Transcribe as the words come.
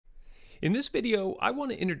In this video, I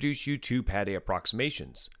want to introduce you to Padé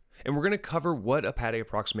Approximations, and we're going to cover what a Padé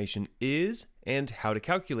approximation is and how to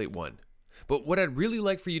calculate one. But what I'd really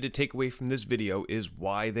like for you to take away from this video is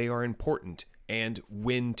why they are important and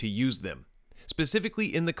when to use them,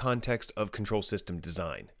 specifically in the context of control system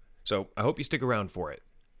design. So I hope you stick around for it.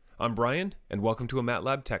 I'm Brian, and welcome to a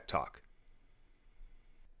MATLAB Tech Talk.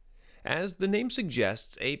 As the name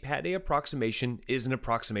suggests, a Padé approximation is an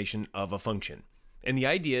approximation of a function. And the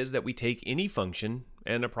idea is that we take any function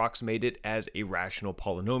and approximate it as a rational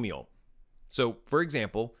polynomial. So, for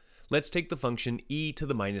example, let's take the function e to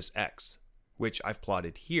the minus x, which I've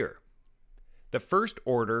plotted here. The first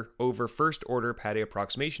order over first order Padé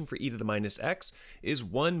approximation for e to the minus x is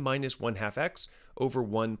 1 minus 1/2 x over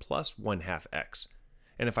 1 plus 1/2 x.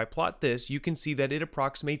 And if I plot this, you can see that it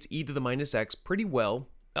approximates e to the minus x pretty well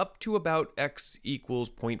up to about x equals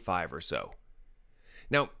 0.5 or so.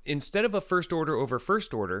 Now, instead of a first order over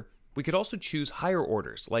first order, we could also choose higher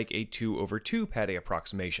orders, like a 2 over 2 Padé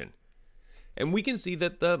approximation. And we can see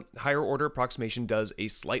that the higher order approximation does a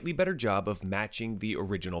slightly better job of matching the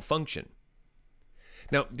original function.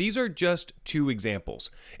 Now, these are just two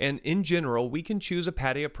examples, and in general, we can choose a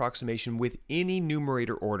Padé approximation with any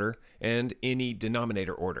numerator order and any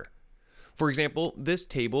denominator order. For example, this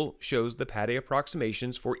table shows the Padé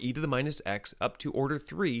approximations for e to the minus x up to order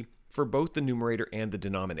 3 for both the numerator and the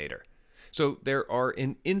denominator. So there are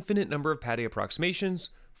an infinite number of Padé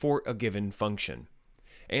approximations for a given function.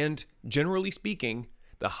 And generally speaking,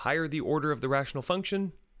 the higher the order of the rational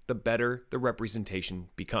function, the better the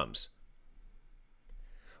representation becomes.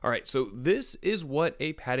 All right, so this is what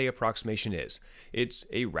a Padé approximation is. It's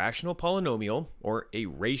a rational polynomial, or a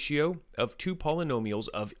ratio of two polynomials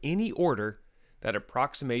of any order that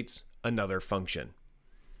approximates another function.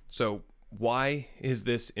 So why is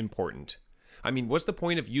this important? I mean, what's the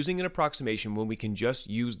point of using an approximation when we can just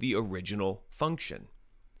use the original function?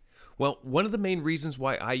 Well, one of the main reasons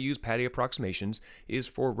why I use Padé approximations is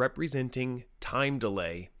for representing time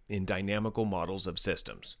delay in dynamical models of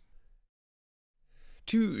systems.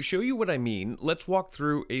 To show you what I mean, let's walk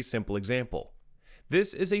through a simple example.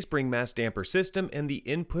 This is a spring mass damper system, and the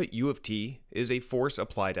input U of t is a force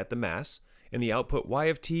applied at the mass, and the output y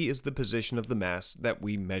of t is the position of the mass that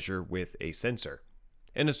we measure with a sensor.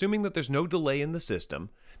 And assuming that there's no delay in the system,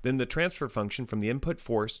 then the transfer function from the input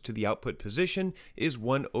force to the output position is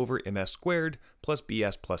 1 over ms squared plus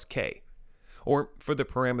bs plus k. Or for the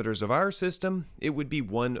parameters of our system, it would be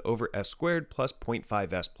 1 over s squared plus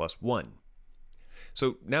 0.5s plus 1.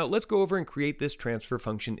 So now let's go over and create this transfer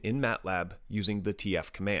function in MATLAB using the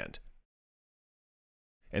tf command.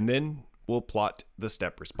 And then we'll plot the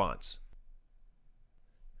step response.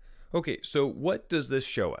 Okay, so what does this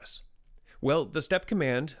show us? Well, the step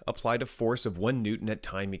command applied a force of 1 Newton at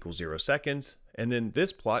time equals 0 seconds, and then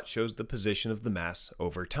this plot shows the position of the mass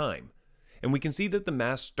over time. And we can see that the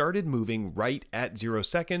mass started moving right at 0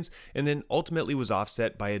 seconds and then ultimately was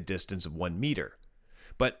offset by a distance of 1 meter.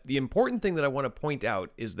 But the important thing that I want to point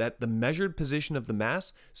out is that the measured position of the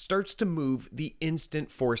mass starts to move the instant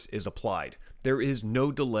force is applied. There is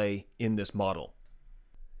no delay in this model.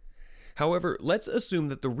 However, let's assume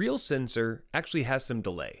that the real sensor actually has some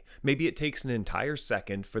delay. Maybe it takes an entire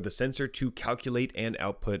second for the sensor to calculate and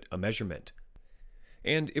output a measurement.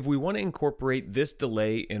 And if we want to incorporate this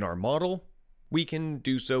delay in our model, we can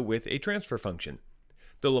do so with a transfer function.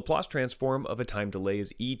 The Laplace transform of a time delay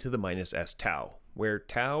is e to the minus s tau, where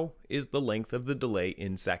tau is the length of the delay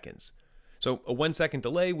in seconds. So a 1 second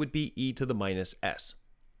delay would be e to the minus s.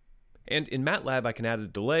 And in MATLAB, I can add a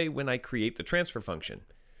delay when I create the transfer function.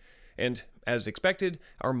 And as expected,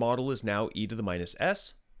 our model is now e to the minus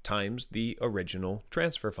s times the original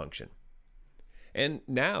transfer function. And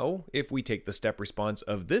now, if we take the step response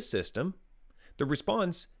of this system, the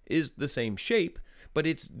response is the same shape, but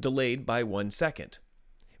it's delayed by 1 second.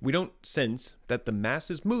 We don't sense that the mass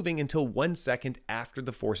is moving until 1 second after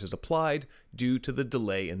the force is applied due to the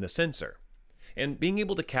delay in the sensor. And being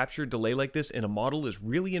able to capture delay like this in a model is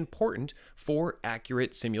really important for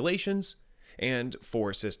accurate simulations, and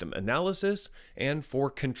for system analysis, and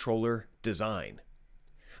for controller design.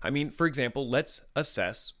 I mean, for example, let's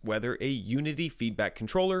assess whether a unity feedback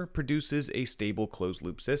controller produces a stable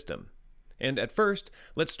closed-loop system. And at first,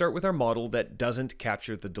 let's start with our model that doesn't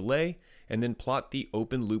capture the delay, and then plot the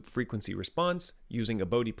open-loop frequency response using a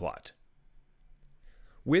Bode plot.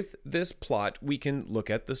 With this plot, we can look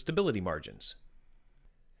at the stability margins.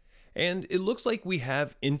 And it looks like we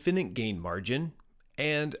have infinite gain margin,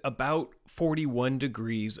 and about 41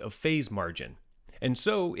 degrees of phase margin. And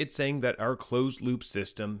so it's saying that our closed loop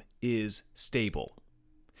system is stable.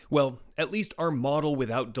 Well, at least our model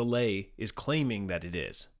without delay is claiming that it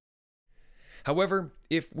is. However,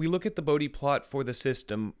 if we look at the Bodhi plot for the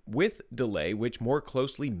system with delay, which more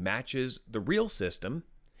closely matches the real system,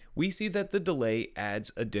 we see that the delay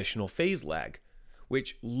adds additional phase lag,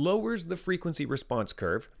 which lowers the frequency response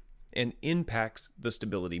curve and impacts the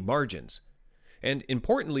stability margins. And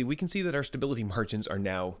importantly, we can see that our stability margins are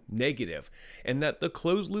now negative, and that the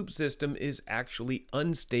closed loop system is actually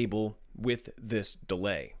unstable with this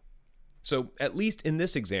delay. So, at least in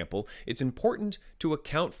this example, it's important to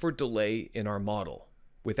account for delay in our model.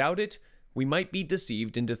 Without it, we might be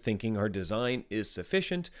deceived into thinking our design is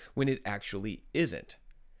sufficient when it actually isn't.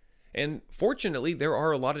 And fortunately, there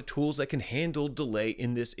are a lot of tools that can handle delay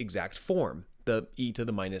in this exact form, the e to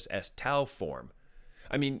the minus s tau form.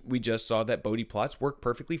 I mean, we just saw that Bodhi plots work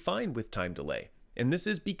perfectly fine with time delay, and this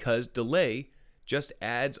is because delay just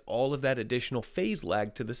adds all of that additional phase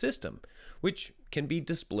lag to the system, which can be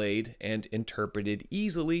displayed and interpreted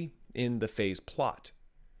easily in the phase plot.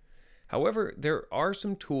 However, there are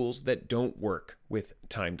some tools that don't work with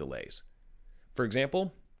time delays. For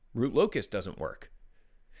example, root locus doesn't work.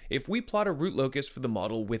 If we plot a root locus for the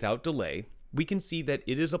model without delay, we can see that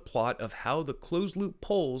it is a plot of how the closed loop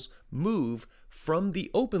poles move from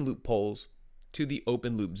the open loop poles to the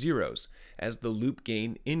open loop zeros as the loop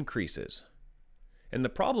gain increases. And the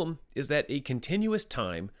problem is that a continuous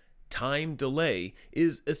time delay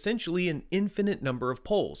is essentially an infinite number of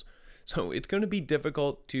poles, so it's going to be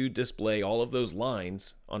difficult to display all of those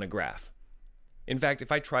lines on a graph. In fact,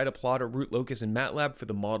 if I try to plot a root locus in MATLAB for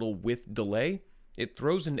the model with delay, it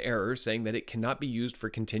throws an error saying that it cannot be used for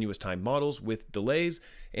continuous time models with delays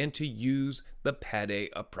and to use the Padé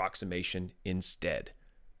approximation instead.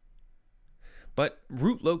 But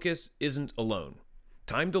root locus isn't alone.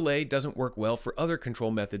 Time delay doesn't work well for other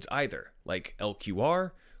control methods either, like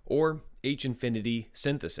LQR or H-infinity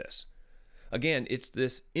synthesis. Again, it's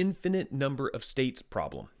this infinite number of states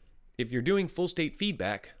problem. If you're doing full state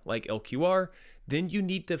feedback, like LQR, then you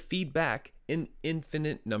need to feed back an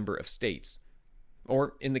infinite number of states.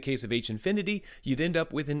 Or in the case of H-infinity, you'd end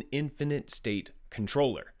up with an infinite state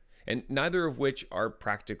controller, and neither of which are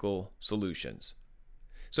practical solutions.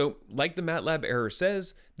 So, like the MATLAB error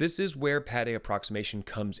says, this is where Padé approximation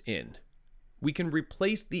comes in. We can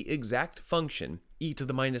replace the exact function e to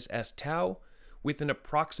the minus s tau with an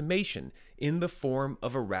approximation in the form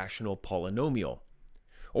of a rational polynomial.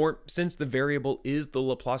 Or, since the variable is the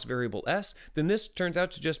Laplace variable s, then this turns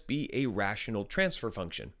out to just be a rational transfer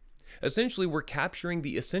function. Essentially, we're capturing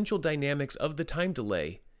the essential dynamics of the time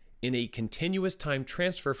delay in a continuous time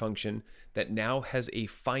transfer function that now has a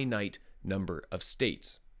finite number of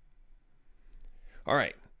states. All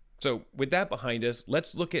right, so with that behind us,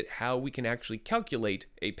 let's look at how we can actually calculate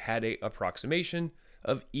a Padé approximation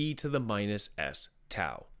of e to the minus s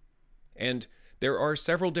tau. And there are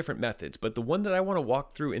several different methods, but the one that I want to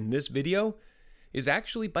walk through in this video is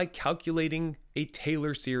actually by calculating a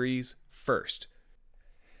Taylor series first.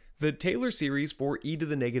 The Taylor series for e to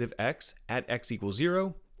the negative x at x equals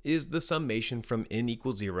 0 is the summation from n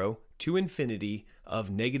equals 0 to infinity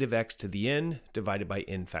of negative x to the n divided by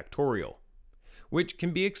n factorial, which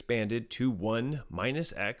can be expanded to 1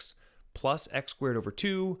 minus x plus x squared over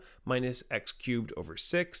 2 minus x cubed over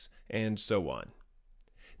 6, and so on.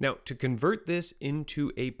 Now, to convert this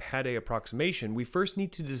into a Padé approximation, we first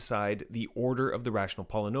need to decide the order of the rational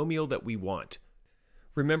polynomial that we want.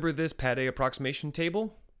 Remember this Padé approximation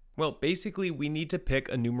table? Well, basically, we need to pick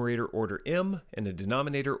a numerator order m and a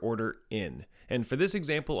denominator order n. And for this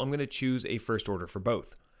example, I'm going to choose a first order for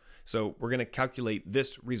both. So we're going to calculate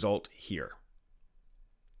this result here.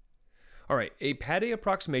 All right, a Padé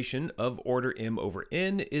approximation of order m over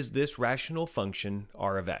n is this rational function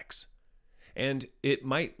r of x. And it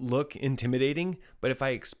might look intimidating, but if I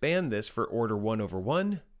expand this for order 1 over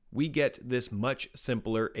 1, we get this much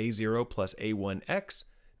simpler a0 plus a1x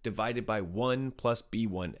divided by 1 plus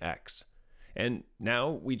b1x. And now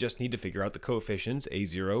we just need to figure out the coefficients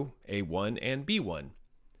a0, a1, and b1.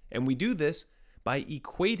 And we do this by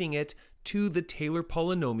equating it to the Taylor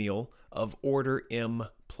polynomial of order m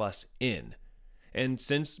plus n. And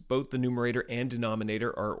since both the numerator and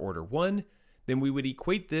denominator are order 1, then we would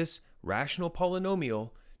equate this rational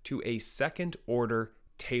polynomial to a second order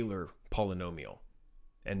Taylor polynomial.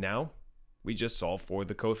 And now we just solve for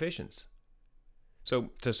the coefficients. So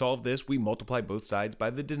to solve this, we multiply both sides by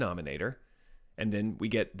the denominator, and then we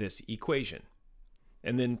get this equation.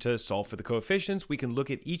 And then to solve for the coefficients, we can look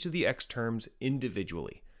at each of the x terms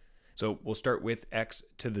individually. So we'll start with x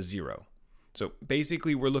to the 0. So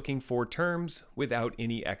basically, we're looking for terms without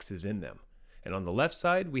any x's in them. And on the left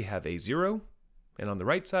side, we have a 0, and on the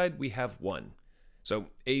right side, we have 1. So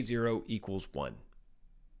a0 equals 1.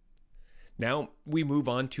 Now we move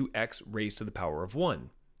on to x raised to the power of 1.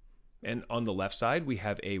 And on the left side we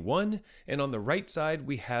have a1, and on the right side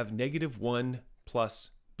we have -1 plus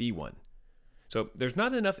b1. So there's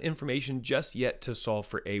not enough information just yet to solve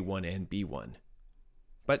for a1 and b1.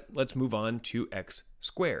 But let's move on to x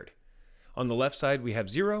squared. On the left side we have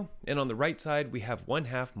 0, and on the right side we have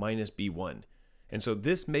 1/2 minus b1. And so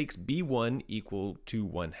this makes b1 equal to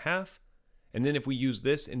 1/2. And then if we use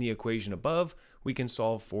this in the equation above, we can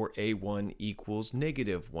solve for a1 equals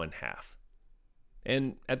 -1/2.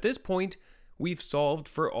 And at this point, we've solved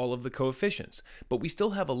for all of the coefficients, but we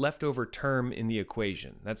still have a leftover term in the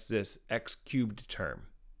equation. That's this x cubed term.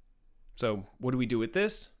 So what do we do with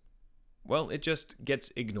this? Well, it just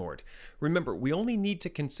gets ignored. Remember, we only need to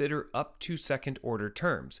consider up to second order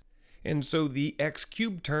terms. And so the x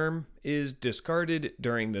cubed term is discarded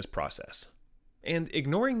during this process. And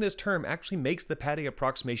ignoring this term actually makes the Padé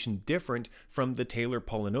approximation different from the Taylor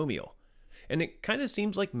polynomial. And it kind of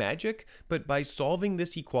seems like magic, but by solving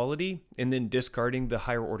this equality and then discarding the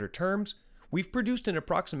higher order terms, we've produced an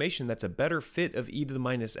approximation that's a better fit of e to the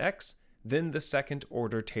minus x than the second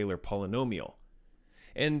order Taylor polynomial.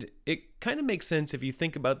 And it kind of makes sense if you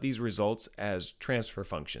think about these results as transfer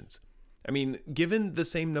functions. I mean, given the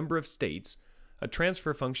same number of states, a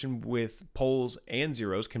transfer function with poles and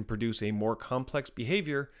zeros can produce a more complex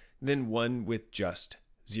behavior than one with just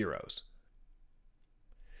zeros.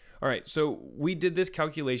 All right, so we did this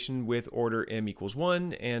calculation with order m equals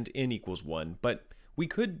 1 and n equals 1, but we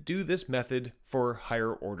could do this method for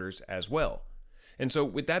higher orders as well. And so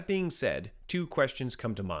with that being said, two questions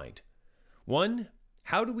come to mind. One,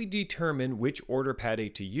 how do we determine which order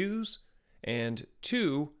Padé to use? And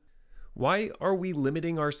two, why are we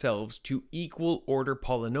limiting ourselves to equal order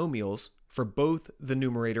polynomials for both the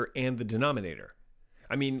numerator and the denominator?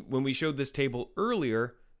 I mean, when we showed this table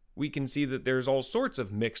earlier, we can see that there's all sorts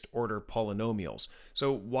of mixed order polynomials.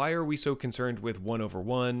 So why are we so concerned with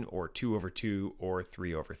 1/1 or 2/2 or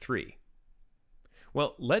 3/3?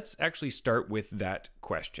 Well, let's actually start with that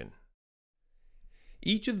question.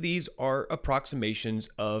 Each of these are approximations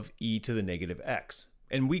of e to the negative x,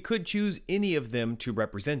 and we could choose any of them to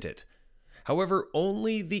represent it. However,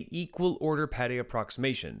 only the equal order Padé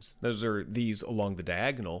approximations, those are these along the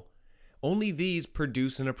diagonal, only these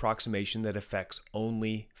produce an approximation that affects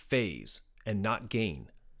only phase and not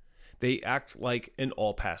gain. They act like an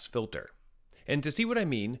all-pass filter. And to see what I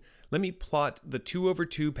mean, let me plot the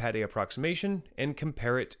 2/2 Padé approximation and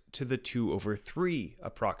compare it to the 2/3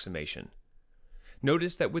 approximation.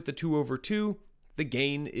 Notice that with the 2/2, the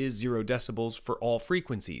gain is 0 decibels for all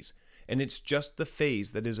frequencies, and it's just the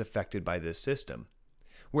phase that is affected by this system.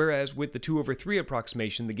 Whereas with the 2/3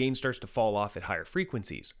 approximation, the gain starts to fall off at higher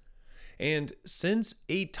frequencies. And since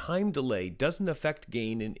a time delay doesn't affect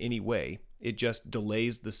gain in any way, it just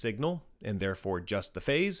delays the signal, and therefore just the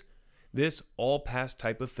phase, this all-pass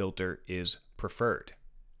type of filter is preferred.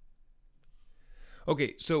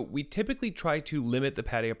 Okay, so we typically try to limit the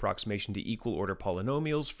Padé approximation to equal order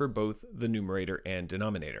polynomials for both the numerator and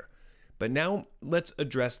denominator. But now let's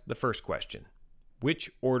address the first question.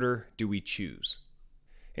 Which order do we choose?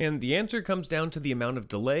 And the answer comes down to the amount of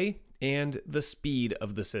delay and the speed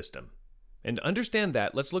of the system. And to understand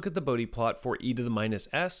that, let's look at the Bodhi plot for e to the minus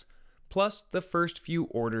s plus the first few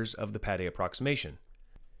orders of the Padé approximation.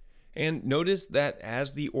 And notice that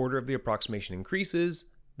as the order of the approximation increases,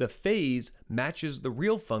 the phase matches the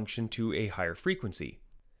real function to a higher frequency.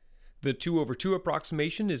 The 2/2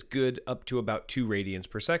 approximation is good up to about 2 radians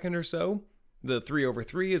per second or so. The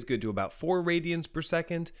 3/3 is good to about 4 radians per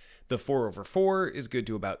second. The 4/4 is good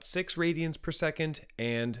to about 6 radians per second,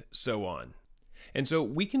 and so on. And so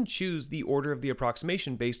we can choose the order of the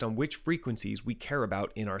approximation based on which frequencies we care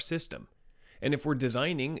about in our system. And if we're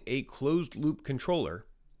designing a closed loop controller,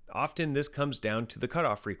 often this comes down to the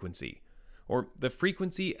cutoff frequency, or the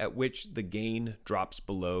frequency at which the gain drops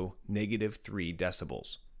below -3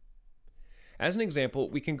 decibels. As an example,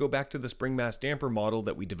 we can go back to the spring mass damper model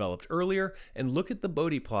that we developed earlier and look at the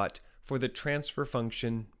Bodhi plot for the transfer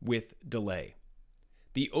function with delay.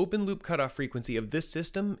 The open loop cutoff frequency of this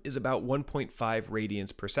system is about 1.5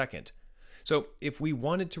 radians per second. So if we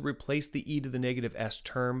wanted to replace the e to the negative s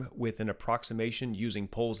term with an approximation using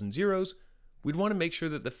poles and zeros, we'd want to make sure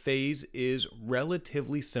that the phase is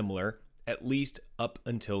relatively similar, at least up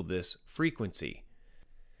until this frequency.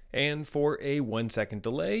 And for a 1 second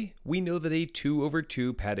delay, we know that a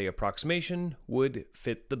 2/2 Padé approximation would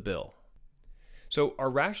fit the bill. So our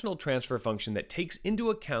rational transfer function that takes into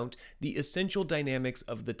account the essential dynamics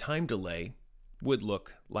of the time delay would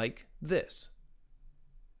look like this.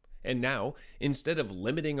 And now, instead of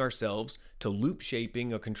limiting ourselves to loop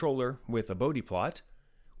shaping a controller with a Bodhi plot,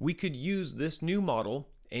 we could use this new model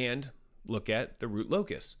and look at the root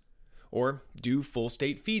locus, or do full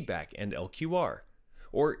state feedback and LQR,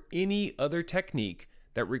 or any other technique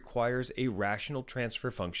that requires a rational transfer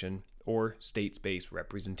function or state space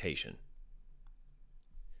representation.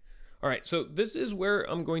 All right, so this is where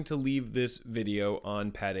I'm going to leave this video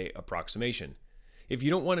on Padé approximation. If you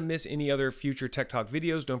don't want to miss any other future Tech Talk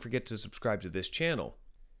videos, don't forget to subscribe to this channel.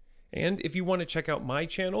 And if you want to check out my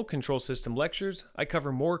channel, Control System Lectures, I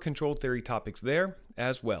cover more control theory topics there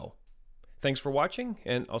as well. Thanks for watching,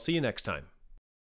 and I'll see you next time.